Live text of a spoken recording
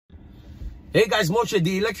Hey guys, Moshe,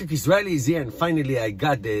 the Electric Israeli is here, and finally I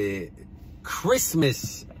got the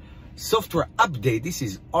Christmas software update. This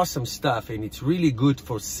is awesome stuff, and it's really good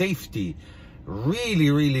for safety.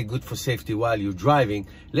 Really good for safety while you're driving.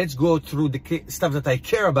 Let's go through the stuff that I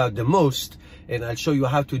care about the most, and I'll show you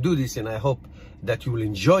how to do this, and I hope that you will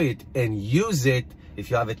enjoy it and use it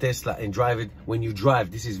if you have a Tesla and drive it when you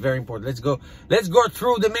drive. This is very important. Let's go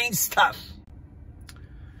through the main stuff.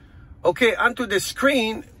 Okay, onto the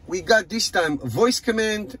screen. We got this time voice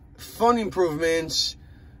command, phone improvements,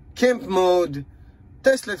 camp mode,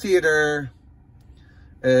 Tesla Theater,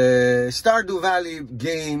 Stardew Valley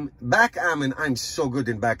game, backgammon. I'm so good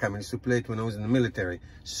in backgammon. I used to play it when I was in the military.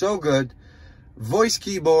 So good. Voice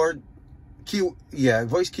keyboard,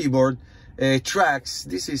 voice keyboard, tracks.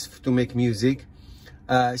 This is to make music.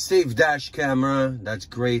 Save dash camera. That's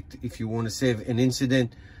great if you want to save an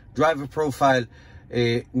incident. Driver profile.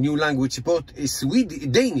 New language support is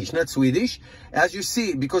Danish, not Swedish. As you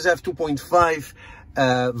see, because I have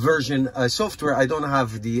 2.5 version software, I don't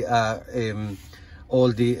have the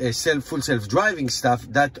all the full self-driving stuff.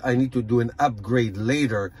 That I need to do an upgrade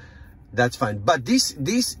later. That's fine. But this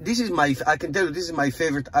is I can tell you, this is my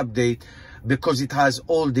favorite update because it has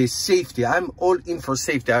all this safety. I'm all in for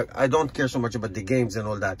safety. I don't care so much about the games and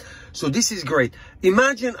all that. So this is great.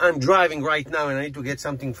 Imagine I'm driving right now and I need to get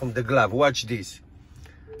something from the glove. Watch this.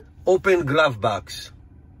 Open glove box.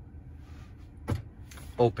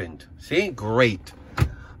 Opened. See? Great.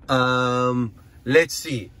 Let's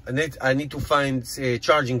see. I need to find a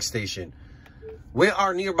charging station. Where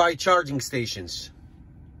are nearby charging stations?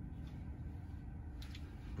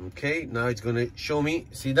 Okay, now it's going to show me.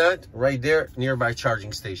 See that? Right there, nearby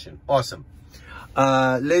charging station. Awesome.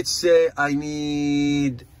 Let's say I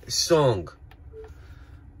need song.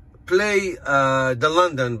 Play The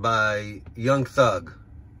London by Young Thug.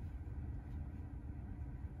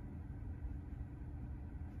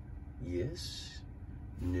 Yes.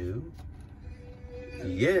 No.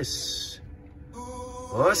 Yes.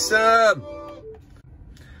 Awesome.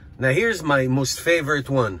 Now here's my most favorite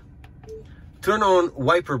one. Turn on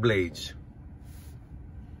wiper blades.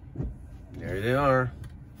 There they are.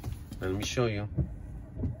 Let me show you.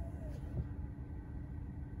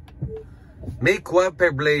 Make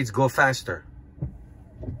wiper blades go faster.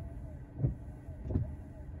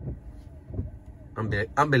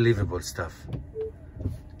 Unbelievable stuff.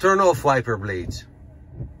 Turn off wiper blades.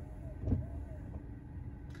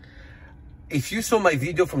 If you saw my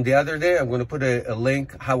video from the other day, I'm going to put a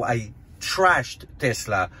link how I trashed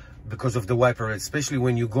Tesla because of the wiper blades, especially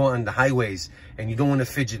when you go on the highways and you don't want to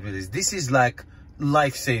fidget with this. This is like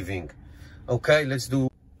life-saving. Okay, let's do.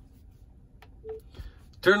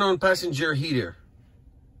 Turn on passenger heater.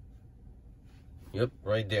 Yep,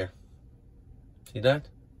 right there. See that?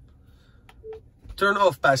 Turn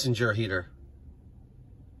off passenger heater.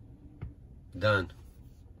 Done.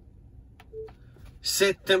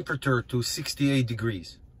 Set temperature to 68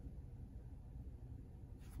 degrees.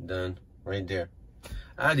 Done. Right there.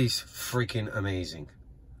 That is freaking amazing.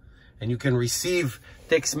 And you can receive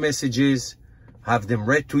text messages, have them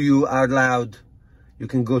read to you out loud. You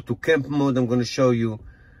can go to camp mode. I'm going to show you.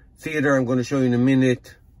 Theater, I'm going to show you in a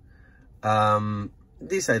minute.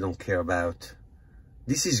 This I don't care about.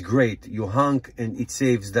 This is great. You honk and it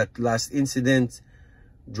saves that last incident.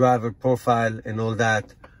 Driver profile and all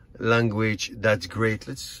that. Language, that's great.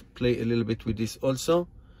 Let's play a little bit with this also.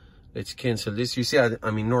 Let's cancel this. You see,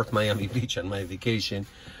 I'm in North Miami Beach on my vacation.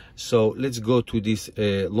 So let's go to this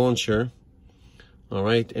launcher. All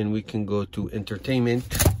right, and we can go to entertainment.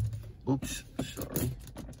 Oops, sorry.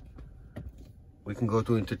 We can go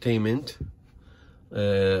to entertainment.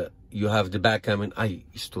 You have the backgammon. I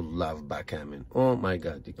used to love backgammon. Oh my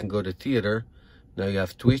God. You can go to theater. Now you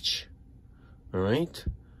have Twitch. All right.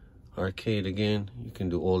 Arcade again. You can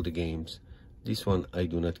do all the games. This one I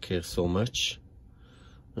do not care so much.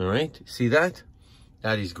 All right. See that?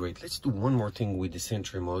 That is great. Let's do one more thing with the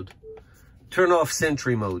Sentry mode. Turn off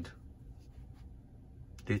Sentry mode.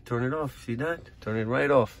 They turn it off. See that? Turn it right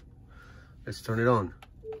off. Let's turn it on.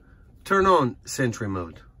 Turn on Sentry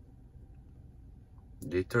mode.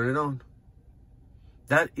 They turn it on.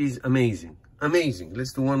 That is amazing. Amazing.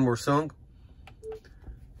 Let's do one more song.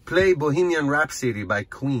 Play Bohemian Rhapsody by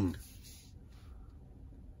Queen.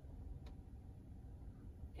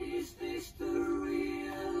 Is this the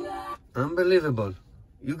real life? Unbelievable.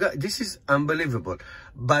 You got this is unbelievable.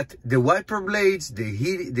 But the wiper blades, the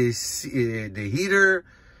heater,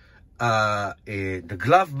 the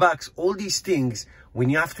glove box, all these things, when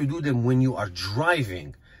you have to do them when you are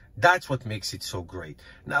driving, that's what makes it so great.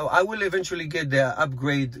 Now I will eventually get the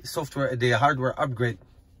upgrade software, the hardware upgrade,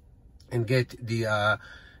 and get the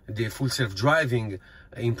the full self-driving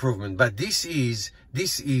improvement. But this is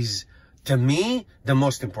to me the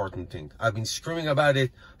most important thing. I've been screaming about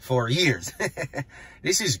it for years.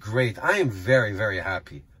 This is great. I am very, very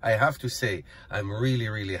happy. I have to say, I'm really,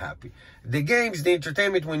 really happy. The games, the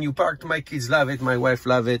entertainment, when you park, my kids love it, my wife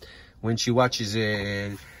love it when she watches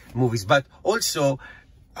movies. But also,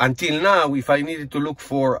 until now, if I needed to look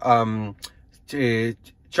for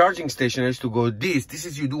charging station, I used to go this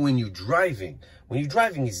is you do when you're driving. When you're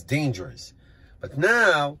driving, it's dangerous. But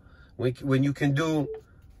now, when you can do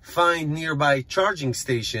find nearby charging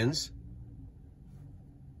stations,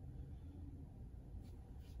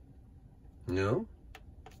 no,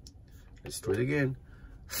 let's do it again.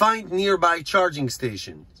 Find nearby charging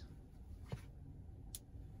stations.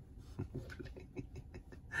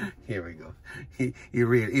 Here we go. He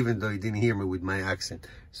read, even though he didn't hear me with my accent.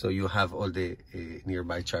 So you have all the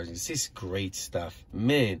nearby charging. This is great stuff.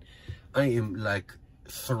 Man, I am like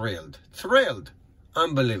thrilled.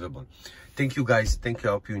 Unbelievable. Thank you guys. Thank you.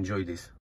 I hope you enjoyed this.